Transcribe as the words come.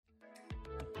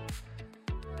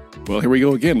Well, here we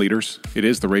go again, leaders. It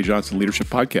is the Ray Johnson Leadership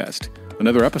Podcast.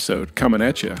 Another episode coming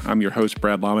at you. I'm your host,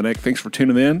 Brad Lomenick. Thanks for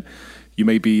tuning in. You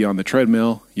may be on the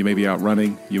treadmill. You may be out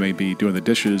running. You may be doing the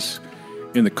dishes,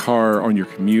 in the car, on your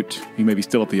commute. You may be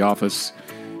still at the office.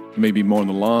 You may be mowing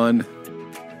the lawn.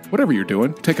 Whatever you're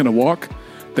doing, taking a walk.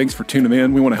 Thanks for tuning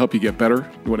in. We want to help you get better.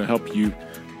 We want to help you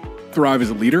thrive as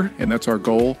a leader, and that's our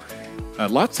goal.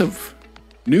 Lots of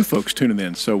new folks tuning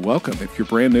in, so welcome. If you're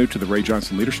brand new to the Ray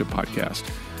Johnson Leadership Podcast,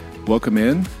 welcome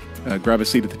in, grab a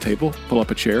seat at the table, pull up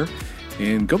a chair,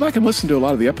 and go back and listen to a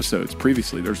lot of the episodes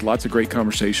previously. There's lots of great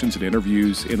conversations and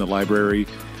interviews in the library.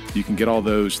 You can get all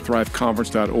those,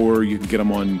 thriveconference.org. You can get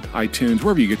them on iTunes,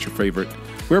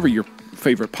 wherever your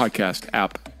favorite podcast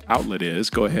app outlet is.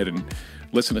 Go ahead and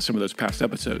listen to some of those past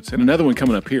episodes. And another one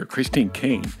coming up here, Christine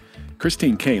Caine.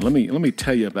 Christine Caine, let me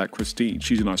tell you about Christine.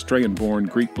 She's an Australian-born,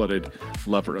 Greek-blooded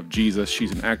lover of Jesus.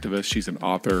 She's an activist. She's an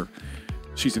author.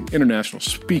 She's an international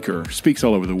speaker, speaks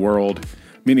all over the world.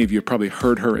 Many of you have probably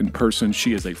heard her in person.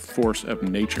 She is a force of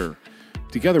nature.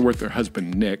 Together with her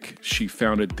husband, Nick, she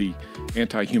founded the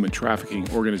anti-human trafficking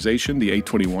organization, the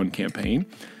 821 campaign.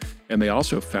 And they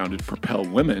also founded Propel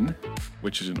Women,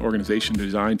 which is an organization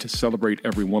designed to celebrate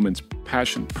every woman's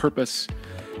passion, purpose,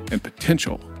 and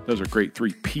potential. Those are great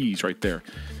 3 Ps right there.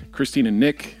 Christine and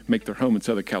Nick make their home in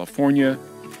Southern California,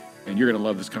 and you're going to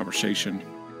love this conversation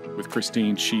with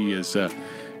Christine. She is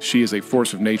a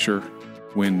force of nature.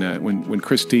 When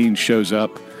Christine shows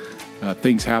up,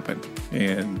 things happen,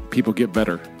 and people get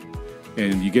better,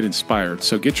 and you get inspired.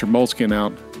 So get your moleskin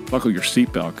out, buckle your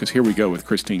seatbelt, because here we go with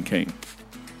Christine Caine.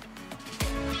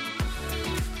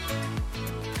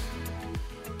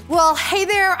 Well, hey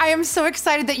there. I am so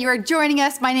excited that you are joining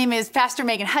us. My name is Pastor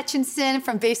Megan Hutchinson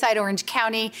from Bayside, Orange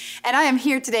County, and I am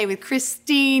here today with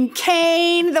Christine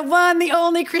Caine, the one, the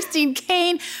only Christine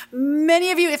Caine.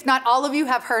 Many of you, if not all of you,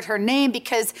 have heard her name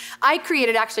because I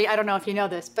created, actually, I don't know if you know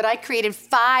this, but I created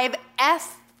 5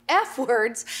 F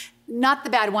words, not the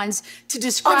bad ones, to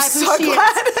describe who she is,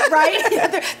 right?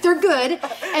 Yeah, they're good,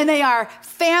 and they are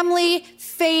family,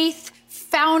 faith,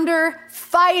 founder,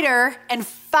 fighter, and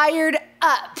fired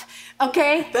up.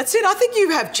 Okay? That's it. I think you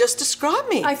have just described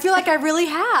me. I feel like I really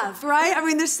have, right? I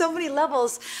mean, there's so many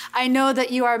levels. I know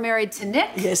that you are married to Nick.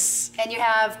 Yes. And you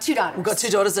have 2 daughters. We've got 2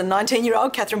 daughters, a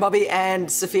 19-year-old, Catherine Bobby,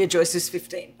 and Sophia Joyce, who's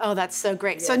 15. Oh, that's so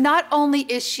great. Yeah. So not only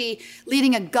is she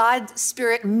leading a God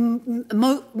Spirit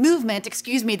movement,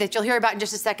 that you'll hear about in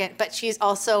just a second, but she's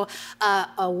also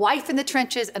a wife in the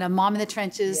trenches and a mom in the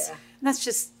trenches. Yeah. And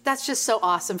that's just so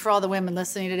awesome for all the women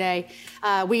listening today.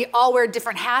 We all wear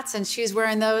different hats, and she's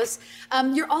wearing those.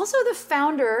 You're also the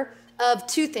founder of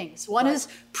 2 things. One is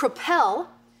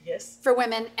Propel. Yes. For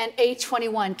women, and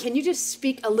A21. Can you just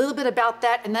speak a little bit about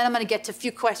that? And then I'm going to get to a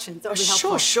few questions. That would be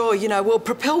helpful. Sure. Well,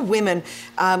 Propel Women,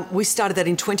 we started that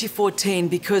in 2014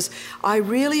 because I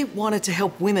really wanted to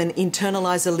help women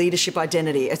internalize a leadership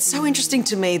identity. It's so interesting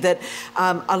to me that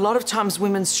a lot of times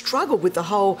women struggle with the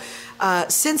whole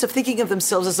sense of thinking of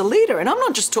themselves as a leader. And I'm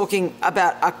not just talking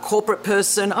about a corporate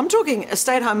person. I'm talking a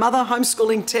stay-at-home mother,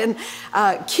 homeschooling 10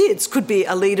 kids could be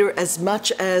a leader as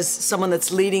much as someone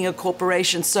that's leading a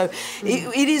corporation. So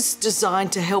it is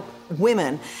designed to help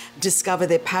women discover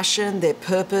their passion, their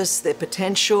purpose, their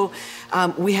potential.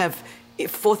 We have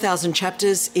 4,000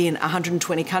 chapters in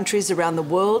 120 countries around the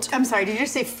world. I'm sorry, did you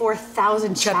just say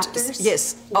 4,000 chapters?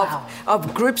 Yes, wow.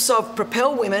 of groups of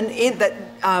Propel Women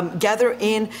that gather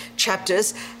in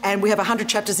chapters, and we have 100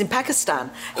 chapters in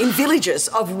Pakistan, in villages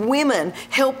of women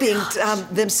helping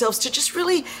themselves to just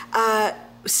really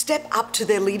step up to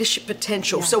their leadership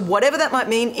potential. Yeah. So whatever that might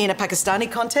mean in a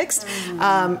Pakistani context,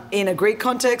 in a Greek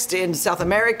context, in South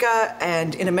America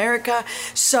and in America.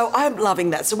 So I'm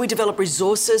loving that. So we develop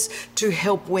resources to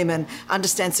help women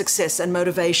understand success and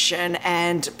motivation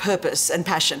and purpose and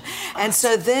passion. And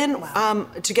so then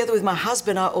together with my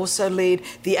husband, I also lead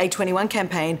the A21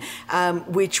 campaign,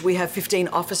 which we have 15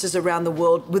 offices around the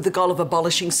world with the goal of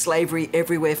abolishing slavery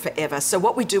everywhere forever. So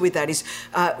what we do with that is,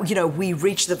 we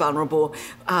reach the vulnerable,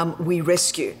 we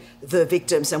rescue the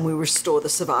victims, and we restore the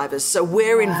survivors. So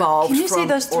we're involved. Can you say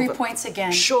those 3 points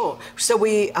again? Sure. So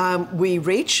we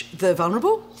reach the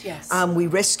vulnerable. Yes. We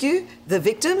rescue the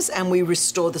victims, and we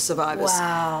restore the survivors.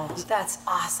 Wow, that's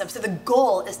awesome. So the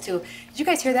goal is to, did you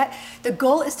guys hear that? The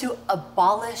goal is to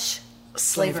abolish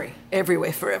slavery.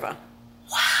 Everywhere, forever.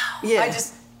 Wow. Yeah.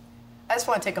 I just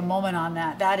want to take a moment on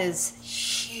that. That is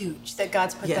huge that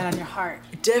God's put that on your heart.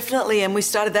 Definitely. And we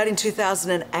started that in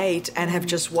 2008 and have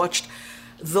just watched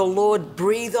the Lord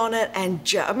breathe on it and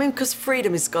because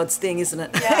freedom is God's thing, isn't it?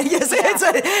 Yeah. Yes,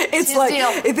 Yeah. it's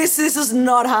like this is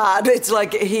not hard. It's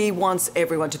like he wants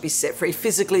everyone to be set free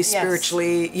physically,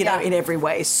 spiritually, in every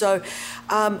way. So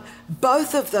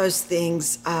both of those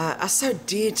things are so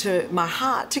dear to my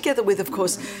heart, together with, of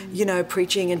course,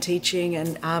 preaching and teaching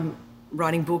and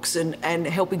writing books and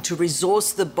helping to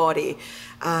resource the body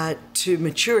to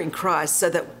mature in Christ so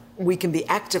that we can be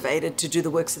activated to do the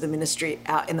works of the ministry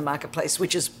out in the marketplace,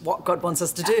 which is what God wants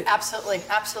us to do. Absolutely,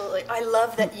 absolutely. I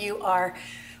love that you are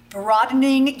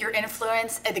broadening your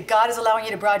influence and that God is allowing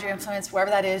you to broaden your influence,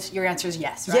 wherever that is. Your answer is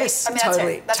yes, right? Yes,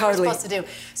 totally. That's totally. what we're supposed to do.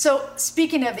 So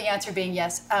speaking of the answer being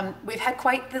yes, we've had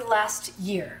quite the last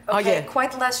year. Okay? Oh, yeah.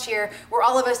 Quite the last year where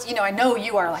all of us, I know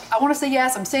you are like, I want to say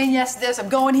yes, I'm saying yes to this, I'm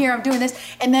going here, I'm doing this.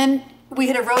 And then we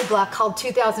hit a roadblock called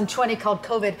 2020, called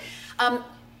COVID.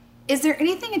 Is there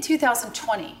anything in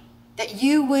 2020 that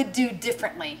you would do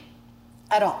differently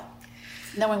at all,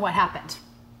 knowing what happened?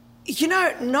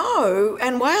 No.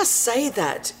 And why I say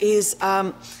that is,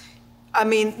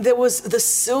 there was the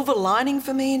silver lining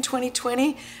for me in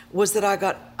 2020 was that I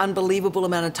got unbelievable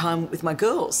amount of time with my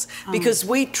girls because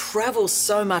we travel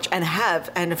so much and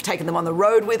have taken them on the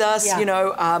road with us,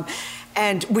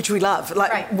 and which we love,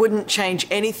 wouldn't change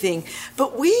anything.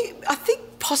 But I think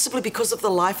possibly because of the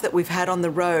life that we've had on the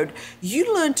road,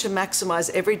 you learn to maximize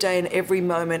every day and every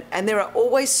moment. And there are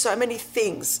always so many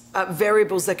things,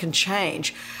 variables that can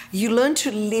change. You learn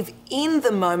to live in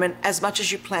the moment as much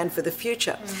as you plan for the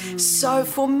future. So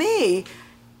for me,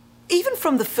 even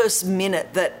from the first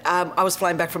minute that I was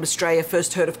flying back from Australia,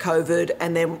 first heard of COVID,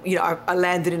 and then, I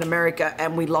landed in America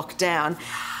and we locked down,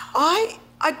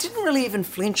 I didn't really even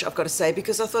flinch, I've got to say,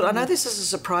 because I thought, I know this is a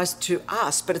surprise to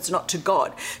us, but it's not to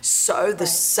God. So the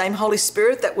same Holy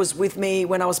Spirit that was with me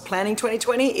when I was planning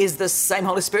 2020 is the same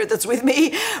Holy Spirit that's with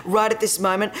me right at this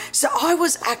moment. So I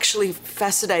was actually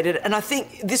fascinated. And I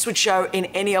think this would show in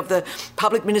any of the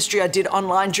public ministry I did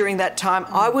online during that time.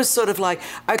 I was sort of like,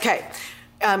 okay,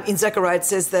 in Zechariah it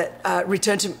says that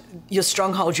return to your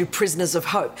stronghold, you prisoners of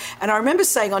hope. And I remember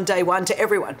saying on day one to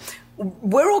everyone,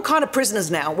 we're all kind of prisoners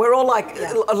now. We're all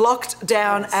locked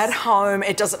down at home.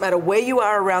 It doesn't matter where you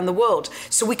are around the world.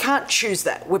 So we can't choose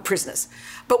that. We're prisoners.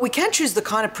 But we can choose the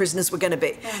kind of prisoners we're going to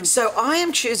be. So I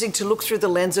am choosing to look through the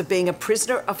lens of being a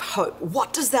prisoner of hope.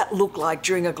 What does that look like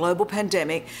during a global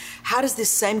pandemic? How does this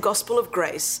same gospel of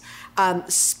grace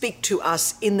speak to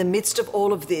us in the midst of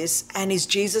all of this? And is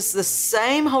Jesus the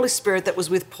same Holy Spirit that was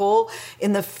with Paul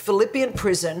in the Philippian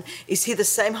prison? Is he the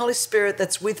same Holy Spirit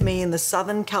that's with me in the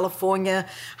Southern California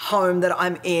home that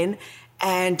I'm in?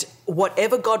 And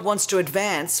whatever God wants to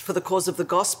advance for the cause of the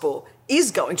gospel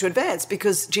is going to advance,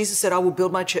 because Jesus said, I will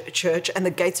build my church and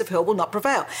the gates of hell will not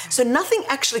prevail. So nothing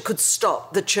actually could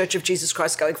stop the Church of Jesus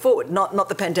Christ going forward, not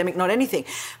the pandemic, not anything.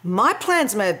 My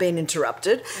plans may have been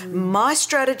interrupted, my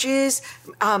strategies,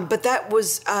 but that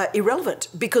was irrelevant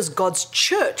because God's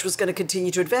church was going to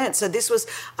continue to advance. So this was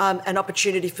an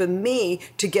opportunity for me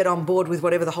to get on board with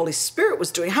whatever the Holy Spirit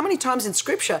was doing. How many times in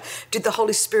Scripture did the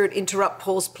Holy Spirit interrupt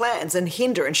Paul's plans and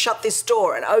hinder and shut this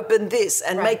door and open this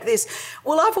and make this?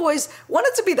 Well, I've always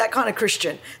wanted to be that kind of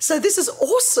Christian. So this is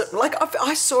awesome. Like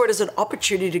I saw it as an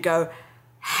opportunity to go,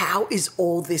 how is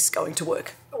all this going to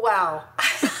work? Wow.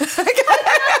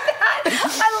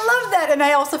 I love that. And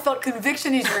I also felt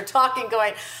conviction as you were talking,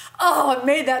 going, oh,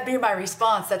 may that be my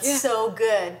response. That's so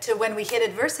good to when we hit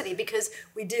adversity, because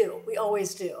we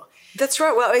always do. That's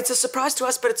right. Well, it's a surprise to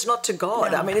us, but it's not to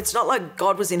God. No. I mean, it's not like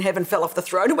God was in heaven, fell off the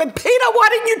throne and went, Peter, why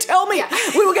didn't you tell me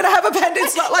we were going to have a pandemic?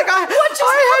 It's not like I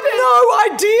had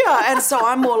no idea. And so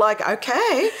I'm more like,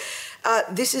 okay,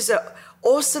 this is an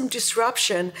awesome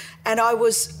disruption. And I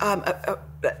was,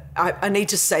 I need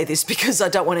to say this because I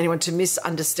don't want anyone to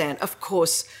misunderstand. Of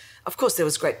course, there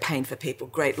was great pain for people,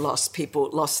 great loss. People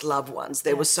lost loved ones.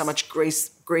 There was so much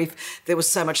grief. There was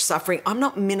so much suffering. I'm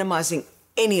not minimizing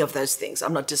any of those things.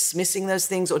 I'm not dismissing those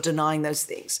things or denying those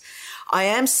things. I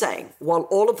am saying, while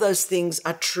all of those things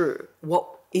are true, what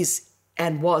is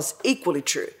and was equally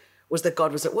true was that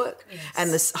God was at work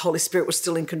and the Holy Spirit was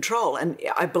still in control. And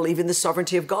I believe in the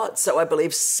sovereignty of God. So I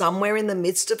believe somewhere in the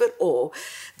midst of it all,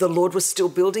 the Lord was still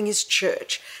building his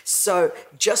church. So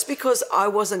just because I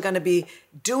wasn't going to be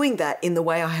doing that in the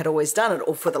way I had always done it,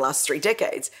 or for the last 3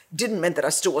 decades, didn't mean that I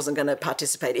still wasn't going to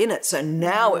participate in it. So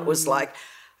now it was like,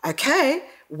 okay,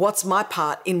 what's my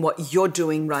part in what you're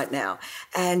doing right now?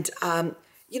 And,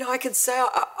 I can say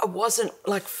I wasn't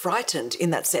like frightened in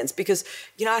that sense because,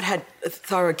 I'd had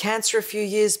thyroid cancer a few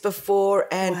years before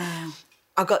and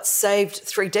I got saved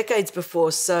 3 decades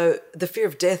before. So the fear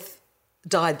of death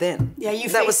died then. Yeah, you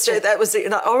that was faced it. that was it.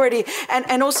 And I already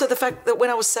and also the fact that when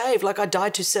I was saved, like I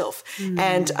died to self,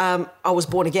 and I was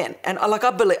born again. And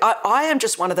I believe I am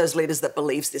just one of those leaders that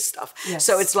believes this stuff. Yes,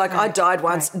 so it's like I died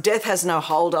once, death has no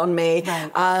hold on me.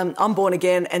 Right. I'm born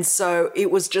again, and so it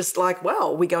was just like,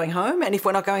 well, we're going home, and if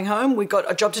we're not going home, we've got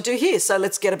a job to do here. So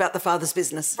let's get about the Father's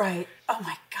business. Right. Oh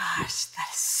my gosh, that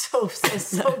is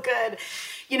so good.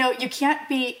 You know,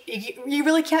 you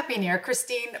really can't be near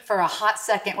Christine for a hot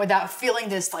second without feeling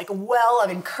this like well of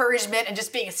encouragement and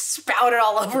just being spouted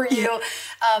all over you.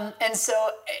 And so,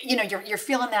 you know, you're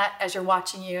feeling that as you're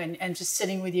watching you and just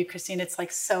sitting with you, Christine. It's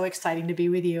like so exciting to be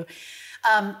with you.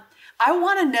 I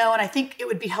want to know, and I think it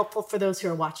would be helpful for those who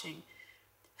are watching,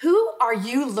 who are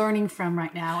you learning from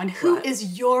right now, and who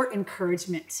is your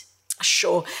encouragement?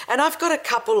 Sure. And I've got a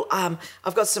couple,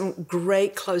 I've got some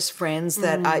great close friends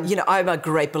that, you know, I'm a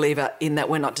great believer in that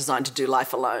we're not designed to do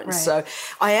life alone. Right. So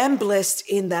I am blessed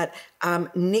in that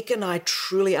Nick and I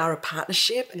truly are a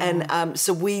partnership. Yeah. And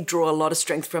so we draw a lot of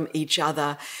strength from each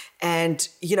other. And,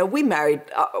 you know, we married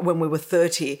when we were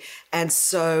 30. And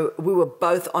so we were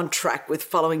both on track with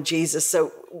following Jesus.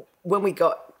 So when we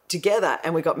got together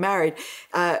and we got married,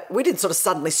 we didn't sort of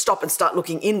suddenly stop and start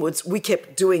looking inwards. We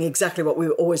kept doing exactly what we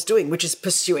were always doing, which is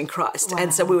pursuing Christ. Wow.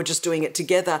 And so we were just doing it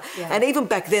together. Yeah. And even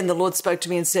back then, the Lord spoke to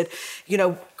me and said, you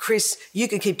know, Chris, you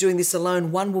can keep doing this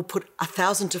alone. One will put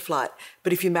 1,000 to flight.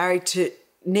 But if you're married to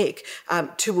Nick,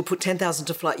 2 will put 10,000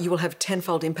 to flight. You will have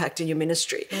tenfold impact in your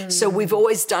ministry. So we've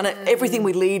always done it. Everything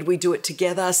we lead, we do it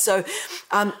together. So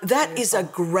that is a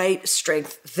great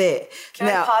strength there. Can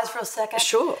I pause for a second?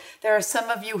 Sure. There are some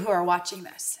of you who are watching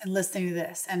this and listening to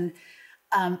this, and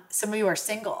some of you are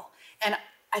single. And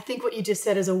I think what you just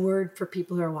said is a word for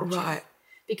people who are watching. Right.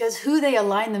 Because who they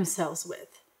align themselves with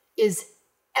is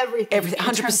everything.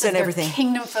 100% everything. Their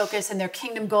kingdom focus and their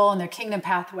kingdom goal and their kingdom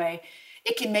pathway.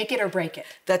 It can make it or break it.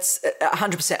 That's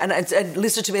 100%. And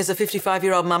listen to me as a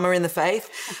 55-year-old mama in the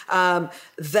faith,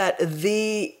 that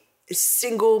the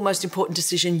single most important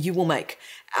decision you will make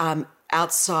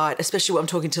outside, especially when I'm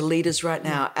talking to leaders right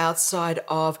now, outside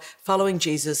of following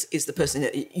Jesus is the person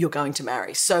that you're going to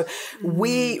marry. So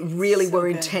we really were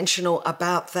intentional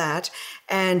about that.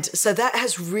 And so that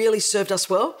has really served us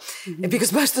well,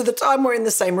 because most of the time we're in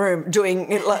the same room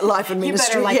doing life and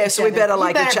ministry. So we better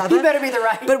like each other. You better be the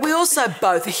right. But we also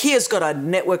both, he has got a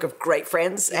network of great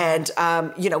friends, and,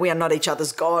 you know, we are not each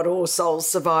other's God or soul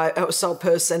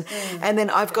person. And then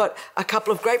I've got a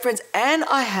couple of great friends, and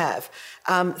I have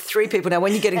 3 people. Now,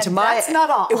 when you're getting to my... That's not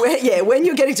all. When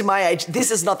you're getting to my age,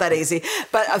 this is not that easy.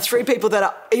 But 3 people that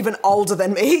are even older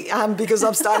than me, because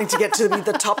I'm starting to get to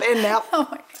the top end now. Oh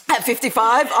my God. At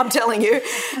 55, I'm telling you.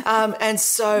 And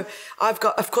so I've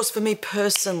got, of course, for me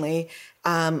personally,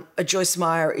 Joyce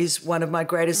Meyer is one of my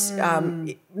greatest,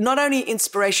 not only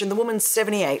inspiration, the woman's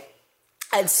 78,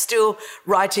 and still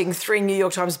writing 3 New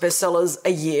York Times bestsellers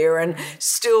a year, and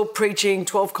still preaching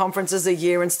 12 conferences a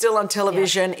year, and still on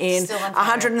television in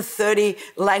 130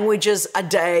 languages a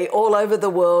day all over the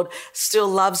world, still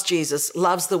loves Jesus,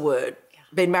 loves the word,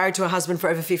 been married to a husband for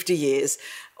over 50 years,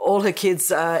 all her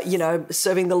kids, you know,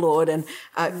 serving the Lord, and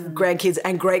grandkids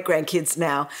and great-grandkids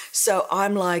now. So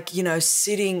I'm like, you know,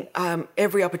 sitting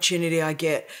every opportunity I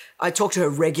get. I talk to her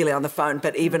regularly on the phone,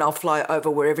 but even I'll fly over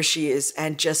wherever she is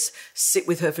and just sit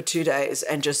with her for 2 days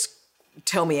and just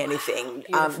tell me anything,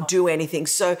 do anything.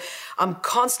 So I'm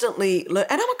constantly and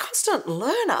I'm a constant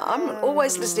learner. I'm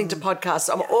always listening to podcasts.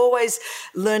 I'm always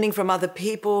learning from other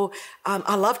people.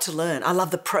 I love to learn. I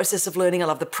love the process of learning. I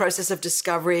love the process of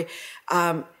discovery.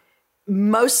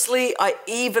 Mostly, I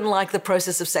even like the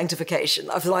process of sanctification.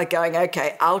 I feel like going,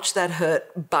 okay, ouch, that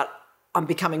hurt, but I'm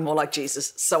becoming more like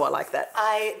Jesus. So I like that.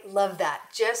 I love that.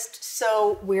 Just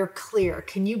so we're clear,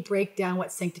 can you break down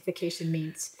what sanctification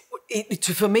means?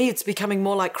 For me, it's becoming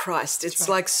more like Christ. It's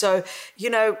like, so, you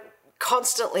know,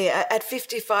 constantly at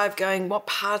 55 going, what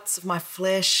parts of my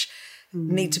flesh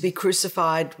need to be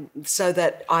crucified so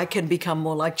that I can become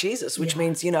more like Jesus, which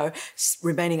means, you know,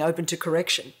 remaining open to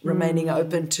correction, remaining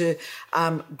open to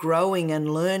growing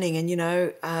and learning. And, you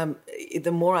know,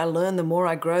 the more I learn, the more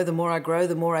I grow, the more I grow,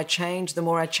 the more I change, the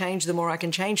more I change, the more I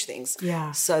can change things.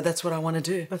 Yeah. So that's what I want to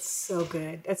do. That's so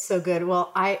good. That's so good.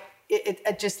 Well, I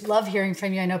just love hearing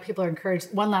from you. I know people are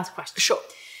encouraged. One last question. Sure.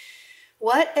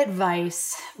 What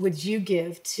advice would you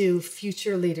give to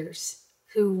future leaders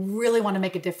who really want to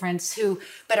make a difference,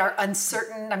 but are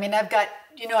uncertain? I mean, I've got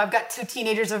 2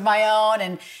 teenagers of my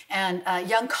own, and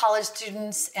young college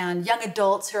students and young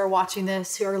adults who are watching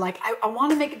this, who are like, I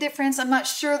want to make a difference. I'm not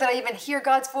sure that I even hear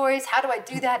God's voice. How do I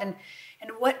do that? And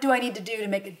what do I need to do to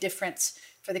make a difference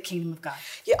for the kingdom of God?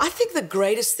 Yeah, I think the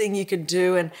greatest thing you can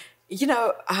do, and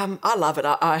I love it.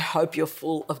 I hope you're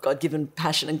full of God-given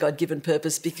passion and God-given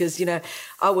purpose because,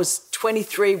 I was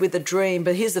 23 with a dream,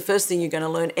 but here's the first thing you're going to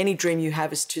learn. Any dream you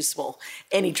have is too small.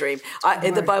 Any dream.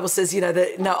 The Bible says,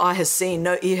 that no eye has seen,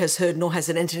 no ear has heard, nor has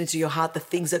it entered into your heart the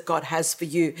things that God has for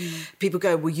you. People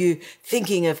go, were you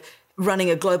thinking of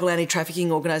running a global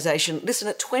anti-trafficking organization? Listen,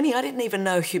 at 20, I didn't even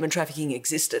know human trafficking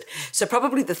existed. So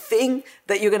probably the thing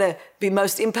that you're going to be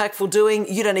most impactful doing,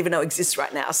 you don't even know exists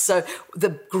right now. So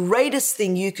the greatest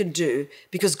thing you can do,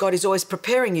 because God is always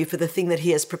preparing you for the thing that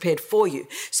he has prepared for you.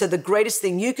 So the greatest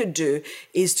thing you can do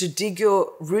is to dig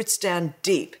your roots down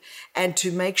deep and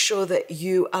to make sure that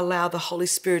you allow the Holy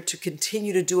Spirit to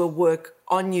continue to do a work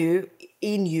on you,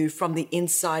 in you, from the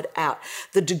inside out.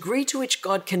 The degree to which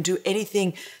God can do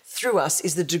anything through us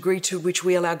is the degree to which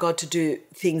we allow God to do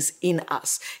things in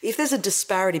us. If there's a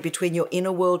disparity between your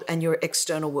inner world and your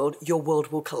external world, your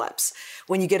world will collapse.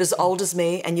 When you get as old as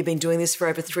me and you've been doing this for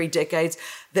over 3 decades,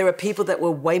 there are people that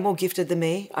were way more gifted than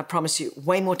me. I promise you,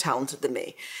 way more talented than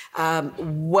me. I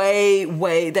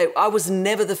was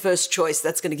never the first choice.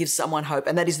 That's going to give someone hope.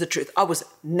 And that is the truth. I was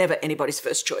never anybody's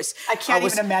first choice. I can't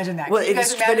even imagine that. Well, it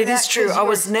is true. I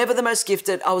was never the most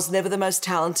gifted. I was never the most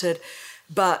talented.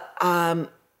 But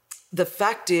the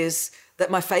fact is that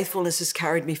my faithfulness has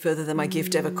carried me further than my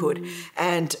gift ever could.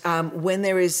 And when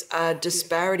there is a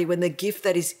disparity, when the gift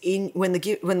that is when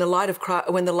the light of Christ,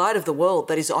 when the light of the world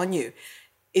that is on you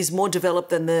is more developed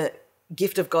than the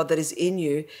gift of God that is in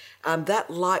you, that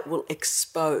light will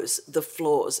expose the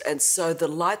flaws. And so the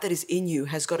light that is in you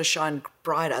has got to shine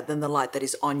brighter than the light that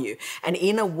is on you. And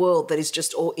in a world that is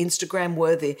just all Instagram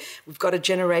worthy, we've got a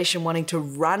generation wanting to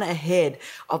run ahead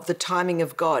of the timing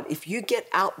of God. If you get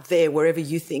out there wherever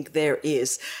you think there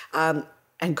is,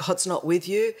 and God's not with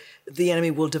you, the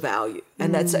enemy will devour you.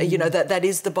 And that's, that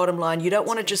is the bottom line. You don't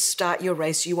want to just start your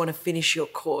race. You want to finish your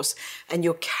course. And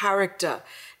your character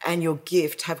and your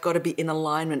gift have got to be in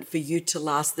alignment for you to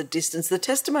last the distance. The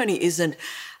testimony isn't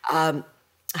how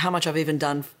much I've even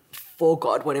done for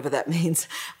God, whatever that means,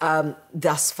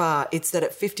 thus far. It's that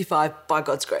at 55, by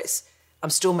God's grace,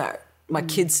 I'm still married. My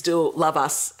kids still love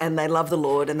us and they love the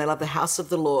Lord and they love the house of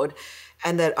the Lord,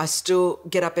 and that I still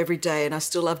get up every day and I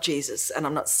still love Jesus and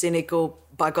I'm not cynical,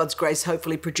 by God's grace,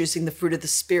 hopefully producing the fruit of the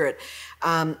Spirit.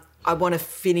 I want to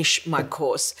finish my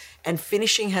course, and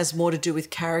finishing has more to do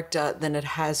with character than it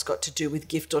has got to do with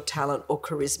gift or talent or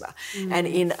charisma. And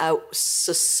in a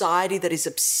society that is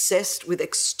obsessed with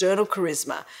external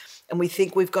charisma, and we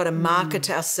think we've got to market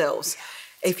ourselves,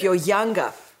 if you're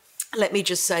younger, let me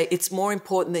just say it's more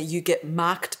important that you get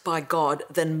marked by God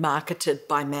than marketed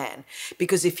by man.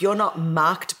 Because if you're not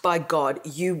marked by God,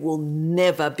 you will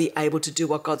never be able to do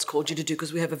what God's called you to do,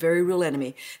 because we have a very real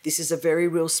enemy. This is a very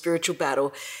real spiritual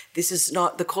battle. This is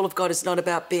not, the call of God is not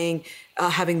about being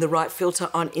having the right filter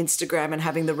on Instagram and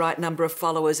having the right number of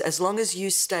followers. As long as you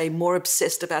stay more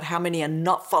obsessed about how many are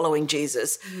not following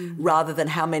Jesus rather than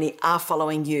how many are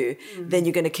following you, then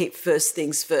you're going to keep first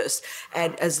things first.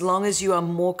 And as long as you are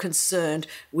more concerned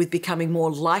with becoming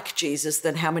more like Jesus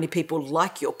than how many people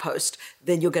like your post,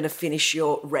 then you're going to finish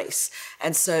your race.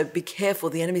 And so be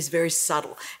careful. The enemy is very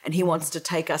subtle and he wants to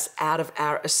take us out of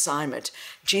our assignment.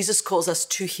 Jesus calls us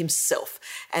to himself,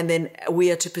 and then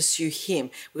we are to pursue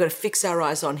him. We've got to fix our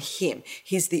eyes on him.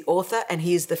 He's the author and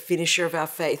he is the finisher of our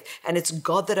faith. And it's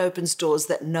God that opens doors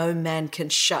that no man can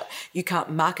shut. You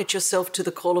can't market yourself to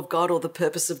the call of God or the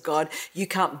purpose of God. You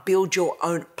can't build your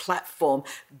own platform.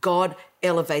 God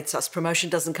elevates us.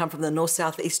 Promotion doesn't come from the north,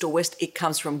 south, east, or west. It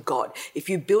comes from God. If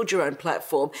you build your own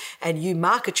platform and you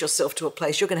market yourself to a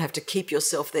place, you're going to have to keep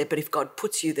yourself there. But if God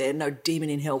puts you there, no demon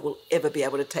in hell will ever be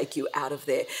able to take you out of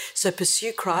there. So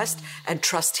pursue Christ and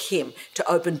trust him to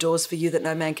open doors for you that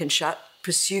no man can shut.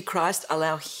 Pursue Christ,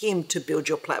 allow him to build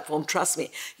your platform. Trust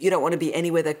me, you don't want to be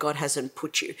anywhere that God hasn't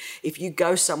put you. If you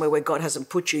go somewhere where God hasn't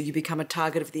put you, you become a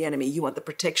target of the enemy. You want the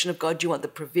protection of God, you want the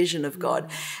provision of God,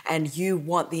 and you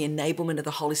want the enablement of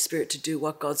the Holy Spirit to do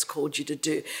what God's called you to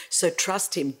do. So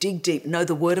trust him, dig deep, know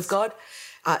the word of God.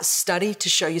 Study to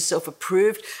show yourself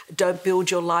approved. Don't build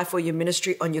your life or your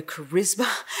ministry on your charisma.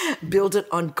 Build it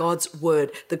on God's word.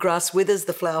 The grass withers,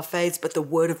 the flower fades, but the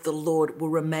word of the Lord will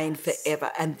remain forever.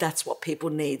 And that's what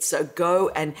people need. So go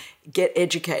and get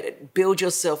educated. Build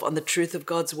yourself on the truth of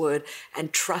God's word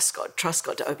and trust God. Trust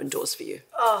God to open doors for you.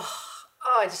 Oh,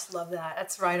 I just love that.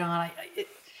 That's right on.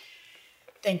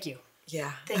 Thank you.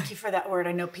 Yeah. Thank you for that word.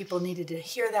 I know people needed to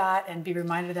hear that and be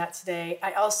reminded of that today.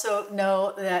 I also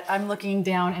know that I'm looking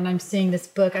down and I'm seeing this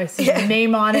book. I see your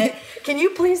name on it. Can you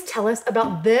please tell us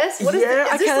about this? What is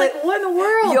this? Is this like, what in the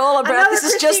world? Y'all, this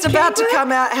is just about to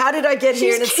come out. How did I get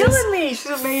here? She's killing me. She's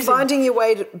amazing. Finding your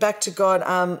way back to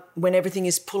God when everything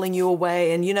is pulling you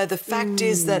away. And, the fact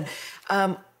is that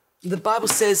the Bible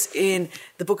says in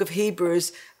the book of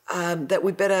Hebrews that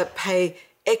we better pay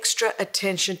extra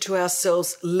attention to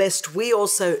ourselves lest we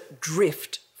also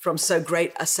drift from so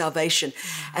great a salvation.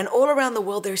 And all around the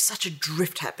world, there is such a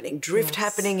drift happening. And,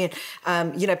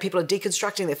 people are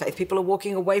deconstructing their faith. People are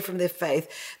walking away from their faith.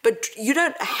 But you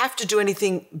don't have to do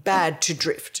anything bad to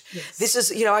drift. Yes. This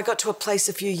is, I got to a place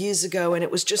a few years ago and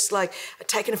it was just like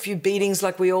taking a few beatings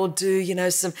like we all do,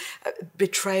 some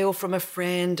betrayal from a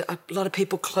friend. A lot of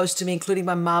people close to me, including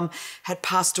my mum, had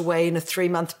passed away in a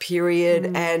 3-month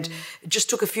period and just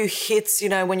took a few hits.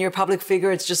 When you're a public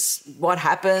figure, it's just what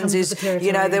happens is,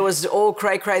 there was all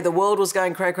cray-cray. The world was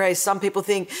going cray-cray. Some people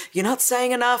think you're not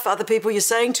saying enough. Other people, you're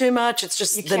saying too much. It's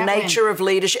just the nature of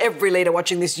leadership. Every leader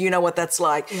watching this, you know what that's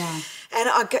like. Yeah. And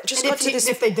I got to this.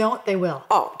 If they don't, they will.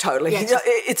 Oh, totally. Yeah,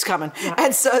 it's coming. Yeah.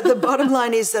 And so the bottom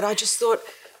line is that I just thought,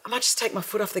 I might just take my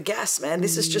foot off the gas, man.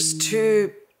 This is just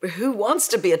too, who wants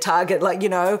to be a target? And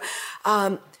I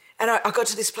got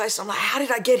to this place and I'm like, how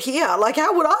did I get here? Like,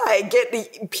 how would I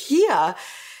get here?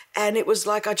 And it was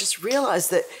like, I just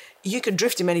realized that you can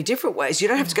drift in many different ways. You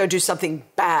don't have to go do something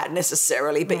bad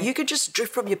necessarily, but you could just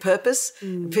drift from your purpose.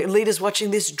 Leaders watching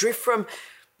this, drift from,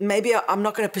 maybe I'm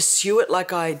not going to pursue it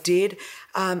like I did.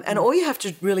 And all you have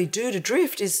to really do to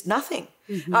drift is nothing.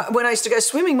 When I used to go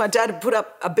swimming, my dad would put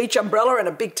up a beach umbrella and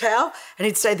a big towel and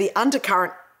he'd say the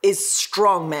undercurrent is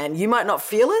strong, man. You might not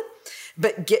feel it,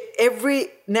 but get every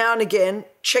now and again,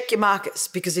 check your markers,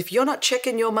 because if you're not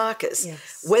checking your markers,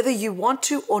 whether you want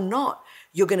to or not,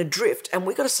 you're going to drift. And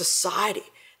we've got a society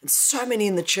and so many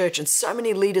in the church and so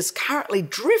many leaders currently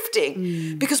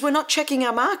drifting because we're not checking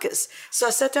our markers. So I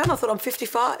sat down, I thought, I'm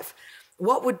 55.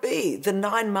 What would be the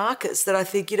 9 markers that I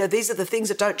think, these are the things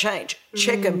that don't change?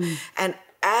 Check them. And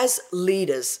as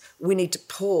leaders, we need to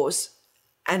pause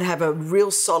and have a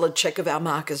real solid check of our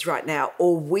markers right now,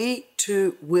 or we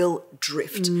too will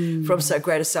drift from so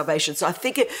great a salvation. So I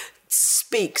think it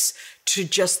speaks to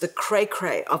just the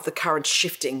cray-cray of the current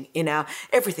shifting in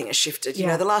everything has shifted.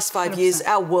 The last 5 years,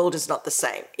 our world is not the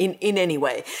same in any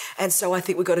way. And so I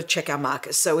think we've got to check our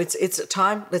markers. So it's a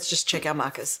time, let's just check our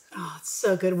markers. Oh, it's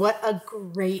so good. What a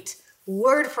great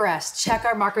word for us. Check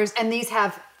our markers. And these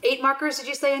have 8 markers, did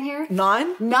you say in here?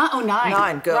 9? 9, oh, 9.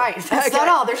 9, good. Right, that's not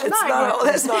all. There's 9. Not all.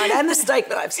 There's 9, and the steak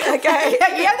knives. Okay.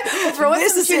 We'll throw in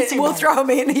some juicy We'll throw them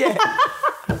in,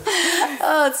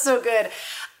 Oh, it's so good.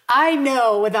 I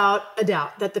know without a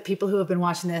doubt that the people who have been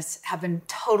watching this have been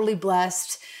totally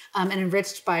blessed and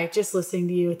enriched by just listening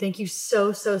to you. Thank you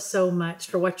so, so, so much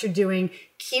for what you're doing.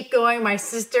 Keep going, my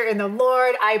sister in the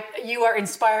Lord. You are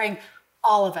inspiring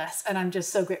all of us, and I'm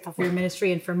just so grateful for your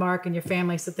ministry and for Mark and your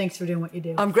family. So thanks for doing what you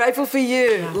do. I'm grateful for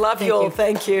you. Yeah, love you all.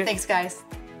 Thank you. Thanks, guys.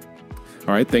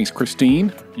 All right, thanks,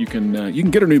 Christine. You can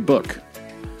get her new book.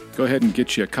 Go ahead and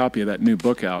get you a copy of that new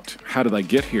book out. How Did I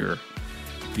Get Here?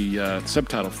 The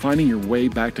subtitle, Finding Your Way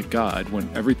Back to God When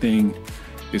Everything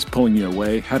is Pulling You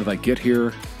Away. How Did I Get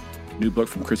Here? New book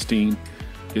from Christine.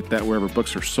 Get that wherever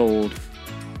books are sold.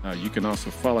 You can also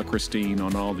follow Christine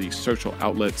on all the social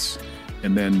outlets,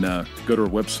 and then go to her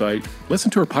website. Listen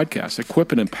to her podcast,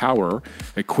 Equip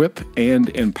and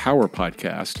Empower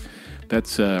podcast.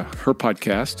 That's her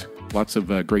podcast. Lots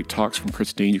of great talks from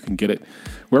Christine. You can get it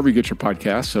wherever you get your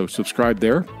podcast. So subscribe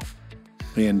there,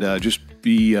 and just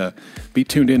be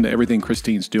tuned into everything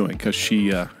Christine's doing, because she's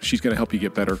going to help you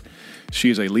get better. She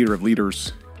is a leader of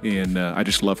leaders, and I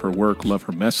just love her work, love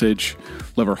her message,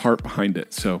 love her heart behind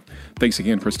it. So thanks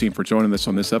again, Christine, for joining us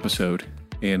on this episode.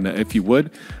 And if you would,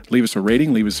 leave us a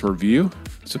rating, leave us a review,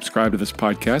 subscribe to this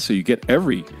podcast so you get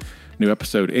every new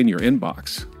episode in your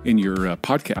inbox, in your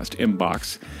podcast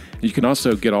inbox. You can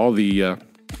also get all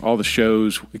the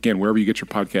shows, again, wherever you get your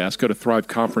podcast. Go to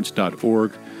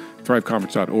thriveconference.org.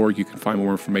 thriveconference.org. You can find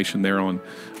more information there on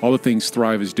all the things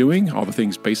Thrive is doing, all the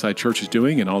things Bayside Church is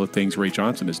doing, and all the things Ray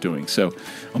Johnson is doing. So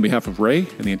on behalf of Ray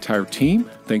and the entire team,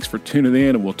 thanks for tuning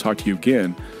in, and we'll talk to you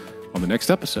again on the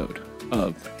next episode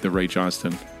of the Ray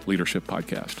Johnston Leadership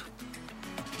Podcast.